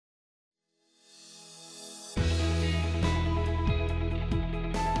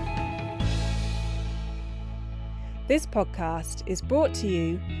This podcast is brought to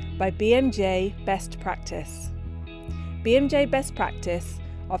you by BMJ Best Practice. BMJ Best Practice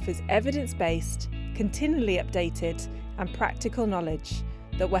offers evidence-based, continually updated and practical knowledge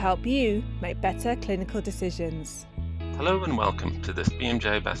that will help you make better clinical decisions. Hello and welcome to this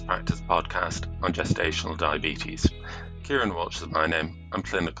BMJ Best Practice podcast on gestational diabetes. Kieran Walsh is my name. I'm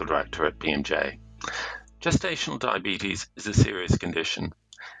Clinical Director at BMJ. Gestational diabetes is a serious condition.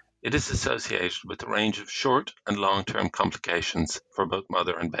 It is associated with a range of short and long-term complications for both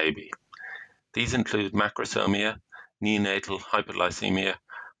mother and baby. These include macrosomia, neonatal hypoglycemia,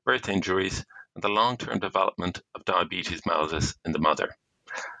 birth injuries, and the long-term development of diabetes mellitus in the mother.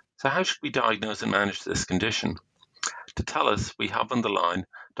 So how should we diagnose and manage this condition? To tell us, we have on the line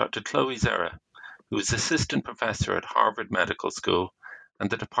Dr. Chloe Zerra, who is Assistant Professor at Harvard Medical School and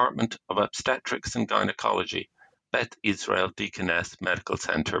the Department of Obstetrics and Gynecology, Beth Israel Deaconess Medical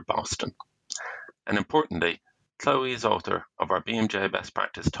Center, Boston. And importantly, Chloe is author of our BMJ Best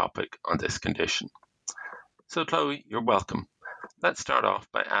Practice topic on this condition. So Chloe, you're welcome. Let's start off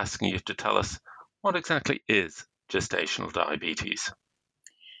by asking you to tell us what exactly is gestational diabetes?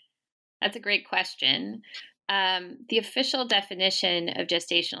 That's a great question. The official definition of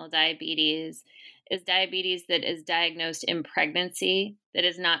gestational diabetes is diabetes that is diagnosed in pregnancy that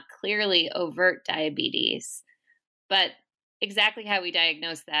is not clearly overt diabetes. But exactly how we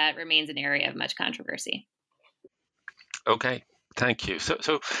diagnose that remains an area of much controversy. Okay, thank you.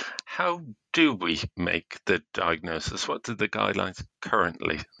 So how do we make the diagnosis? What do the guidelines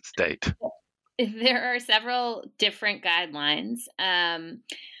currently state? There are several different guidelines.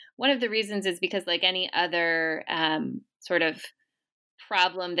 One of the reasons is because, like any other sort of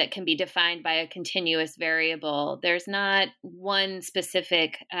problem that can be defined by a continuous variable, there's not one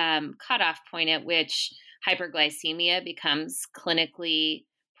specific cutoff point at which hyperglycemia becomes clinically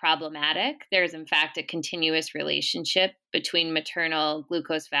problematic. There's, in fact, a continuous relationship between maternal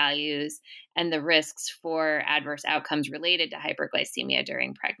glucose values and the risks for adverse outcomes related to hyperglycemia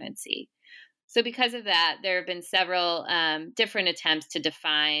during pregnancy. So because of that, there have been several different attempts to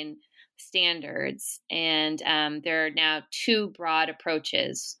define standards, and there are now two broad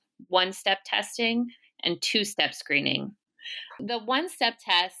approaches: one-step testing and two-step screening. The one-step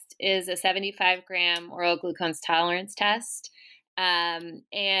test is a 75-gram oral glucose tolerance test, and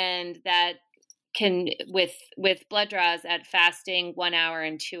that can, with blood draws at fasting 1 hour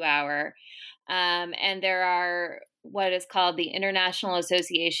and 2 hour. And there are what is called the International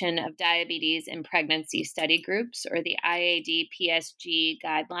Association of Diabetes in Pregnancy Study Groups, or the IAD-PSG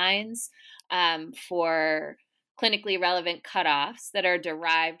guidelines for clinically relevant cutoffs that are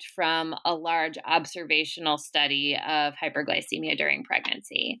derived from a large observational study of hyperglycemia during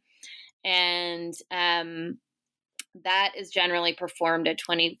pregnancy. And that is generally performed at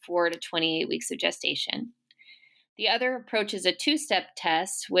 24 to 28 weeks of gestation. The other approach is a two-step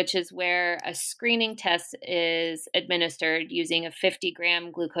test, which is where a screening test is administered using a 50-gram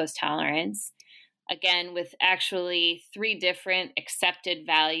glucose tolerance, again, with actually 3 different accepted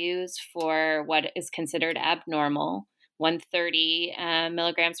values for what is considered abnormal: 130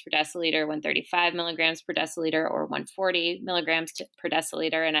 milligrams per deciliter, 135 milligrams per deciliter, or 140 milligrams per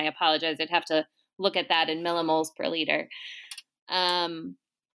deciliter. And I apologize, I'd have to look at that in millimoles per liter. But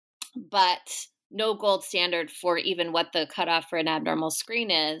no gold standard for even what the cutoff for an abnormal screen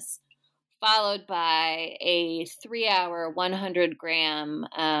is, followed by a 3-hour, 100-gram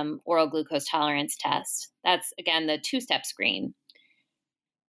oral glucose tolerance test. That's, again, the two-step screen.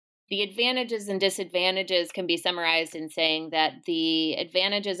 The advantages and disadvantages can be summarized in saying that the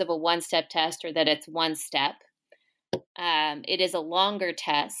advantages of a one-step test are that it's one step. It is a longer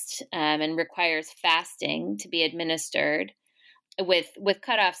test and requires fasting to be administered, with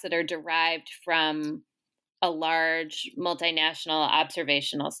cutoffs that are derived from a large multinational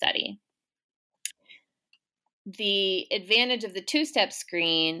observational study. The advantage of the two-step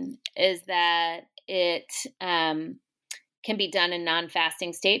screen is that it can be done in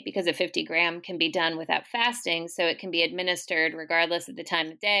non-fasting state, because a 50-gram can be done without fasting, so it can be administered regardless of the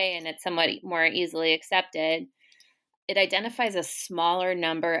time of day, and it's somewhat more easily accepted. It identifies a smaller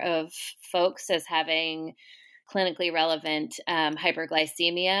number of folks as having clinically relevant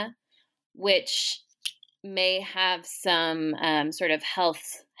hyperglycemia, which may have some sort of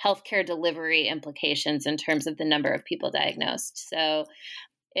healthcare delivery implications in terms of the number of people diagnosed. So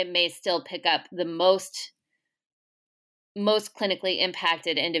it may still pick up the most clinically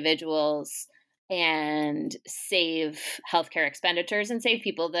impacted individuals and save healthcare expenditures and save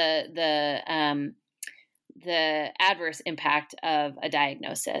people the adverse impact of a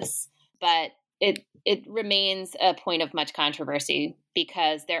diagnosis. But it remains a point of much controversy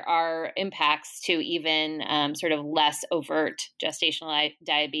because there are impacts to even sort of less overt gestational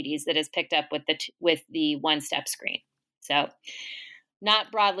diabetes that is picked up with the one-step screen. So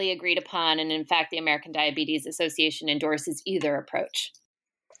not broadly agreed upon. And in fact, the American Diabetes Association endorses either approach.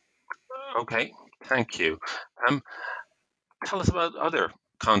 Okay, thank you. Tell us about other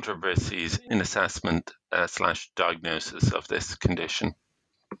controversies in assessment / diagnosis of this condition.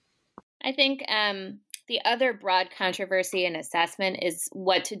 I think the other broad controversy in assessment is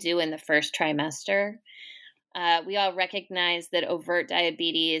what to do in the first trimester. We all recognize that overt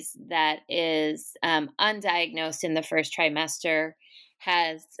diabetes that is undiagnosed in the first trimester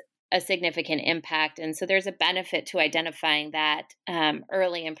has a significant impact. And so there's a benefit to identifying that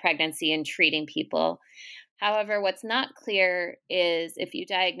early in pregnancy and treating people. However, what's not clear is if you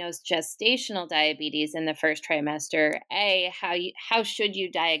diagnose gestational diabetes in the first trimester, how should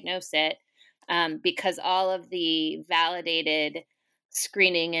you diagnose it? Because all of the validated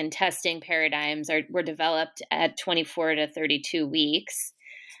screening and testing paradigms were developed at 24 to 32 weeks.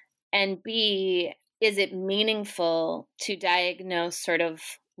 And B, is it meaningful to diagnose sort of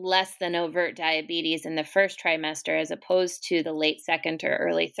less than overt diabetes in the first trimester as opposed to the late second or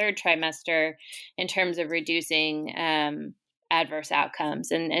early third trimester in terms of reducing adverse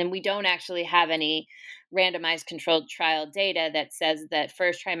outcomes? And we don't actually have any randomized controlled trial data that says that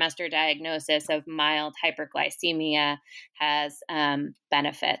first trimester diagnosis of mild hyperglycemia has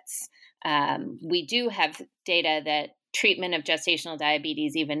benefits. We do have data that treatment of gestational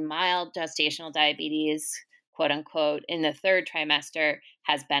diabetes, even mild gestational diabetes, quote unquote, in the third trimester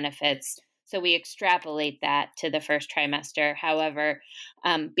has benefits. So we extrapolate that to the first trimester. However,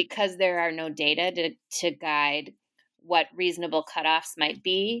 because there are no data to guide what reasonable cutoffs might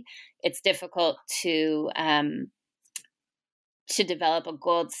be, it's difficult to develop a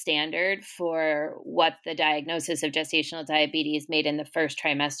gold standard for what the diagnosis of gestational diabetes made in the first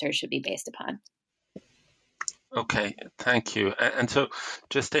trimester should be based upon. Okay, thank you. And so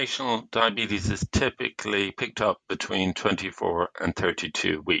gestational diabetes is typically picked up between 24 and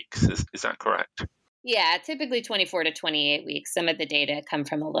 32 weeks. Is that correct? Yeah, typically 24 to 28 weeks. Some of the data come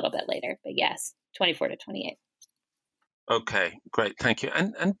from a little bit later, but yes, 24 to 28. Okay, great. Thank you.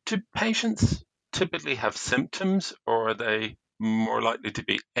 And do patients typically have symptoms, or are they more likely to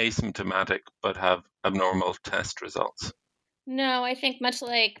be asymptomatic but have abnormal test results? No, I think much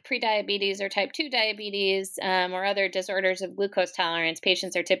like prediabetes or type 2 diabetes or other disorders of glucose tolerance,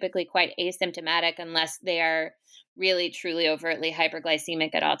 patients are typically quite asymptomatic unless they are really, truly overtly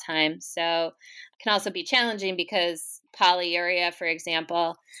hyperglycemic at all times. So it can also be challenging because polyuria, for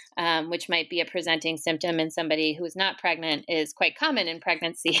example, which might be a presenting symptom in somebody who is not pregnant, is quite common in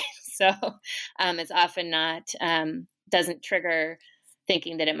pregnancy. So it's often not, doesn't trigger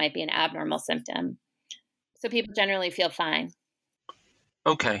thinking that it might be an abnormal symptom. So people generally feel fine.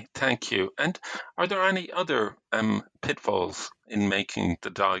 Okay, thank you. And are there any other pitfalls in making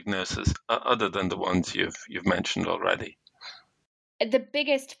the diagnosis other than the ones you've mentioned already? The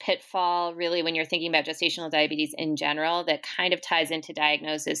biggest pitfall, really, when you're thinking about gestational diabetes in general, that kind of ties into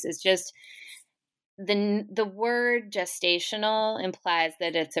diagnosis is just the word gestational implies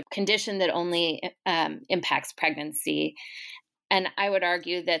that it's a condition that only impacts pregnancy. And I would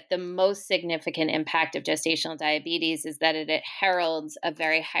argue that the most significant impact of gestational diabetes is that it heralds a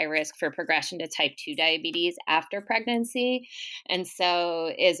very high risk for progression to type 2 diabetes after pregnancy, and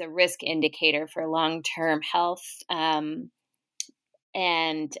so is a risk indicator for long-term health.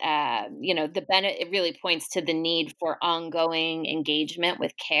 It really points to the need for ongoing engagement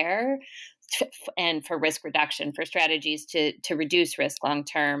with care and for risk reduction, for strategies to reduce risk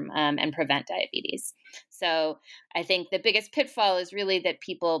long-term and prevent diabetes. So I think the biggest pitfall is really that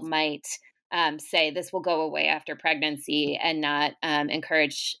people might say this will go away after pregnancy and not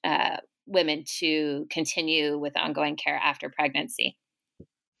encourage women to continue with ongoing care after pregnancy.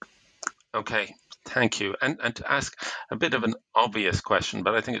 Okay, thank you. And to ask a bit of an obvious question,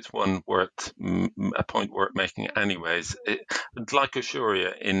 but I think it's one a point worth making anyways.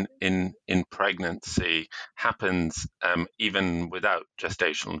 Glycosuria in pregnancy happens even without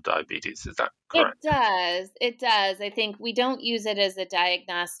gestational diabetes. Is that correct? It does. I think we don't use it as a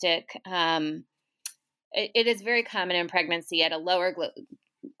diagnostic. It is very common in pregnancy at a lower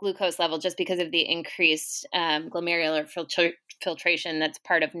glucose level just because of the increased glomerular filtration that's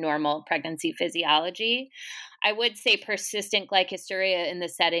part of normal pregnancy physiology. I would say persistent glycosuria in the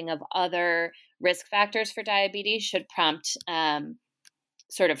setting of other risk factors for diabetes should prompt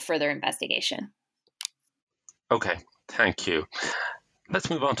sort of further investigation. Okay, thank you. Let's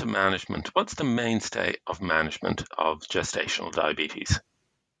move on to management. What's the mainstay of management of gestational diabetes?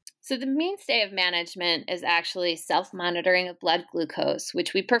 So the mainstay of management is actually self-monitoring of blood glucose,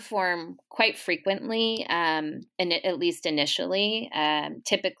 which we perform quite frequently, and at least initially.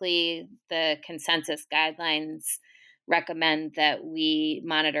 Typically, the consensus guidelines recommend that we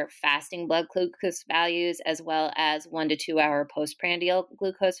monitor fasting blood glucose values as well as 1 to 2 hour postprandial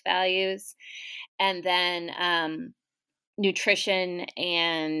glucose values, and then nutrition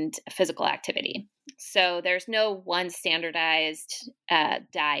and physical activity. So there's no one standardized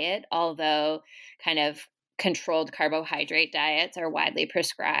diet, although kind of controlled carbohydrate diets are widely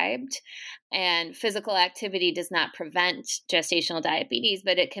prescribed. And physical activity does not prevent gestational diabetes,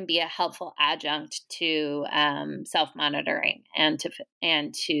 but it can be a helpful adjunct to self-monitoring and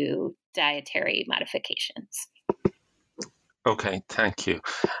to dietary modifications. Okay, thank you.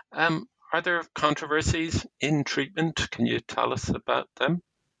 Are there controversies in treatment? Can you tell us about them?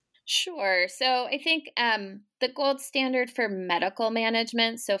 Sure. So I think the gold standard for medical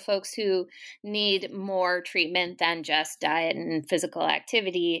management, so folks who need more treatment than just diet and physical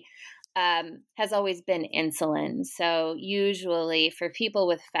activity, has always been insulin. So usually for people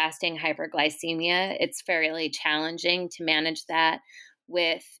with fasting hyperglycemia, it's fairly challenging to manage that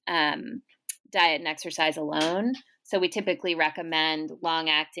with diet and exercise alone. So we typically recommend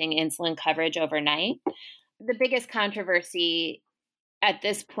long-acting insulin coverage overnight. The biggest controversy at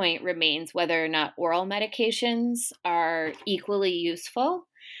this point remains whether or not oral medications are equally useful.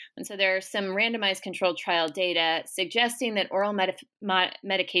 And so there are some randomized controlled trial data suggesting that oral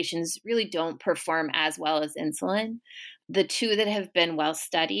medications really don't perform as well as insulin. The two that have been well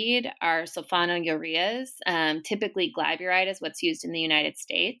studied are sulfonylureas. Typically, glyburide is what's used in the United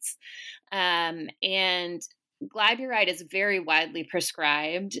States. And glyburide is very widely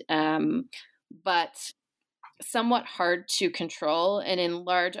prescribed, but somewhat hard to control, and in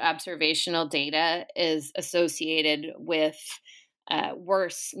large observational data is associated with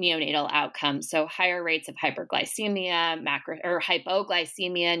worse neonatal outcomes. So higher rates of hyperglycemia,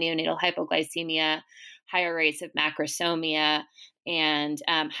 hypoglycemia, neonatal hypoglycemia, higher rates of macrosomia, and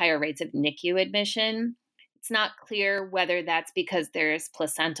higher rates of NICU admission. It's not clear whether that's because there's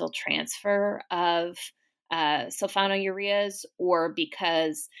placental transfer of sulfonylureas or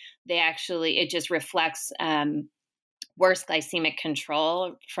because it just reflects worse glycemic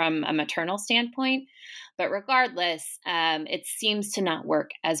control from a maternal standpoint. But regardless, it seems to not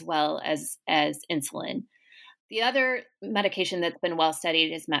work as well as insulin. The other medication that's been well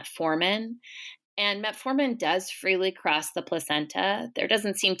studied is metformin. And metformin does freely cross the placenta. There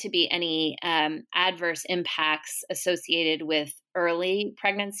doesn't seem to be any adverse impacts associated with early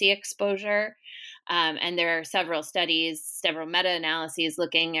pregnancy exposure. And there are several studies, several meta-analyses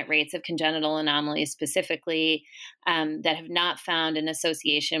looking at rates of congenital anomalies specifically that have not found an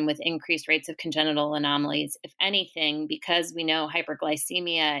association with increased rates of congenital anomalies. If anything, because we know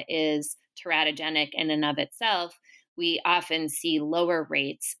hyperglycemia is teratogenic in and of itself, we often see lower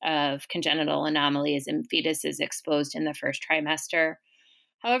rates of congenital anomalies in fetuses exposed in the first trimester.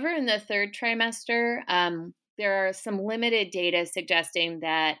 However, in the third trimester, there are some limited data suggesting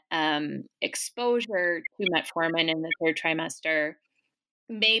that exposure to metformin in the third trimester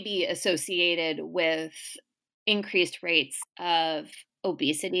may be associated with increased rates of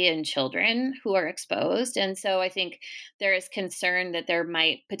obesity in children who are exposed. And so I think there is concern that there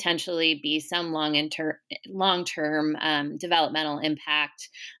might potentially be some long-term developmental impact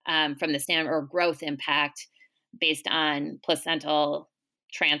from the standard or growth impact based on placental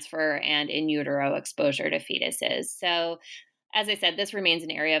transfer and in utero exposure to fetuses. So as I said, this remains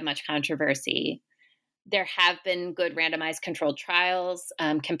an area of much controversy. There have been good randomized controlled trials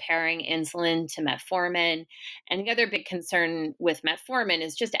comparing insulin to metformin. And the other big concern with metformin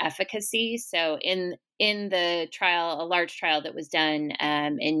is just efficacy. So in the trial, a large trial that was done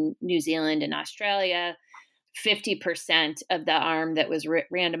in New Zealand and Australia, 50% of the arm that was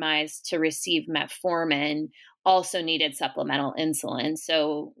randomized to receive metformin also needed supplemental insulin.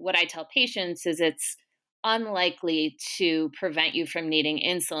 So what I tell patients is it's unlikely to prevent you from needing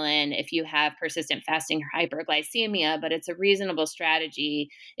insulin if you have persistent fasting hyperglycemia, but it's a reasonable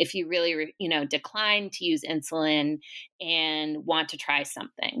strategy if you really, decline to use insulin and want to try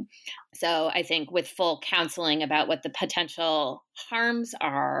something. So I think with full counseling about what the potential harms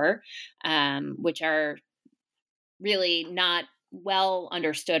are, which are really not well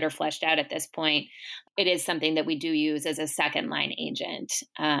understood or fleshed out at this point, it is something that we do use as a second line agent.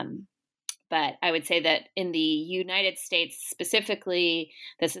 But I would say that in the United States, specifically,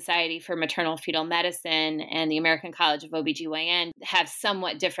 the Society for Maternal Fetal Medicine and the American College of OBGYN have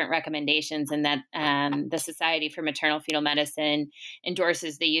somewhat different recommendations in that the Society for Maternal Fetal Medicine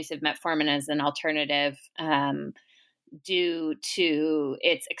endorses the use of metformin as an alternative due to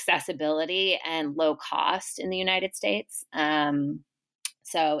its accessibility and low cost in the United States.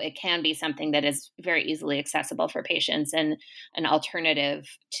 So it can be something that is very easily accessible for patients and an alternative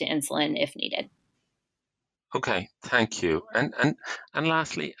to insulin if needed. Okay, thank you. And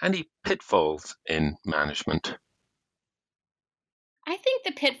lastly, any pitfalls in management? I think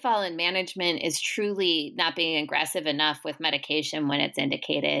the pitfall in management is truly not being aggressive enough with medication when it's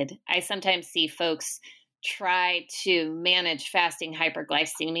indicated. I sometimes see folks try to manage fasting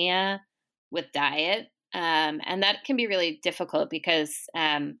hyperglycemia with diet. And that can be really difficult because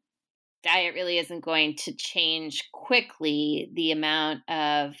diet really isn't going to change quickly the amount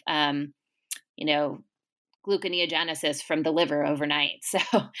of, gluconeogenesis from the liver overnight. So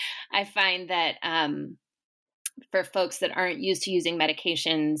I find that for folks that aren't used to using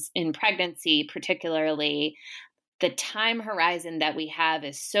medications in pregnancy, particularly, the time horizon that we have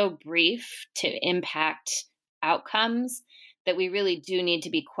is so brief to impact outcomes that we really do need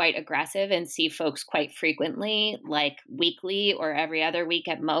to be quite aggressive and see folks quite frequently, like weekly or every other week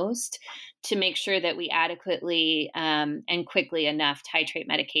at most, to make sure that we adequately and quickly enough titrate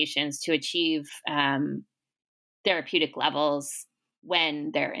medications to achieve therapeutic levels when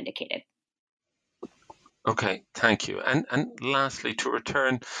they're indicated. Okay, thank you. And lastly, to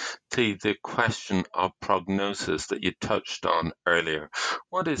return to the question of prognosis that you touched on earlier,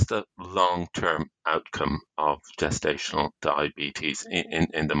 what is the long-term outcome of gestational diabetes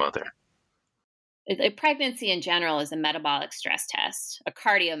in the mother? Pregnancy in general is a metabolic stress test, a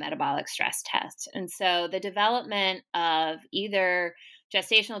cardiometabolic stress test. And so the development of either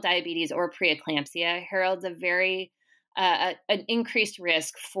gestational diabetes or preeclampsia heralds an increased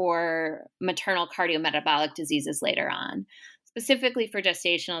risk for maternal cardiometabolic diseases later on. Specifically for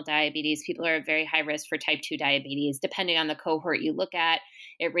gestational diabetes, people are at very high risk for type 2 diabetes. Depending on the cohort you look at,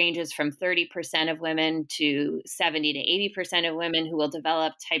 it ranges from 30% of women to 70 to 80% of women who will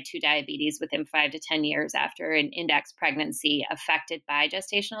develop type 2 diabetes within 5 to 10 years after an index pregnancy affected by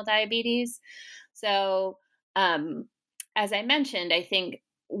gestational diabetes. So, as I mentioned, I think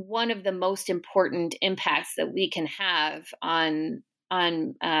one of the most important impacts that we can have on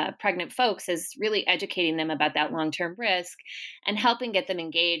pregnant folks is really educating them about that long-term risk and helping get them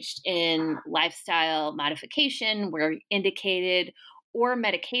engaged in lifestyle modification where indicated or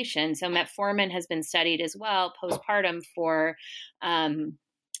medication. So metformin has been studied as well postpartum for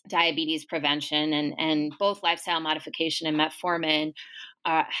diabetes prevention, and both lifestyle modification and metformin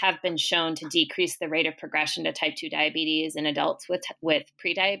have been shown to decrease the rate of progression to type 2 diabetes in adults with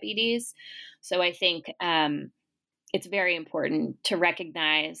prediabetes. So I think it's very important to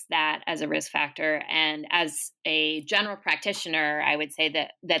recognize that as a risk factor. And as a general practitioner, I would say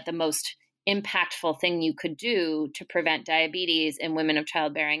that the most impactful thing you could do to prevent diabetes in women of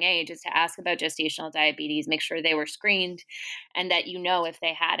childbearing age is to ask about gestational diabetes, make sure they were screened, and that you know if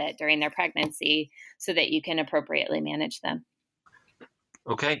they had it during their pregnancy so that you can appropriately manage them.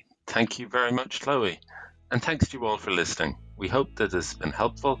 Okay, thank you very much, Chloe. And thanks to you all for listening. We hope that this has been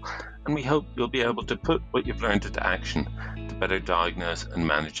helpful, and we hope you'll be able to put what you've learned into action to better diagnose and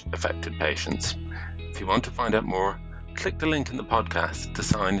manage affected patients. If you want to find out more, click the link in the podcast to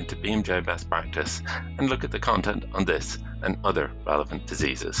sign into BMJ Best Practice and look at the content on this and other relevant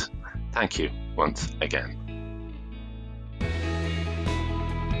diseases. Thank you once again.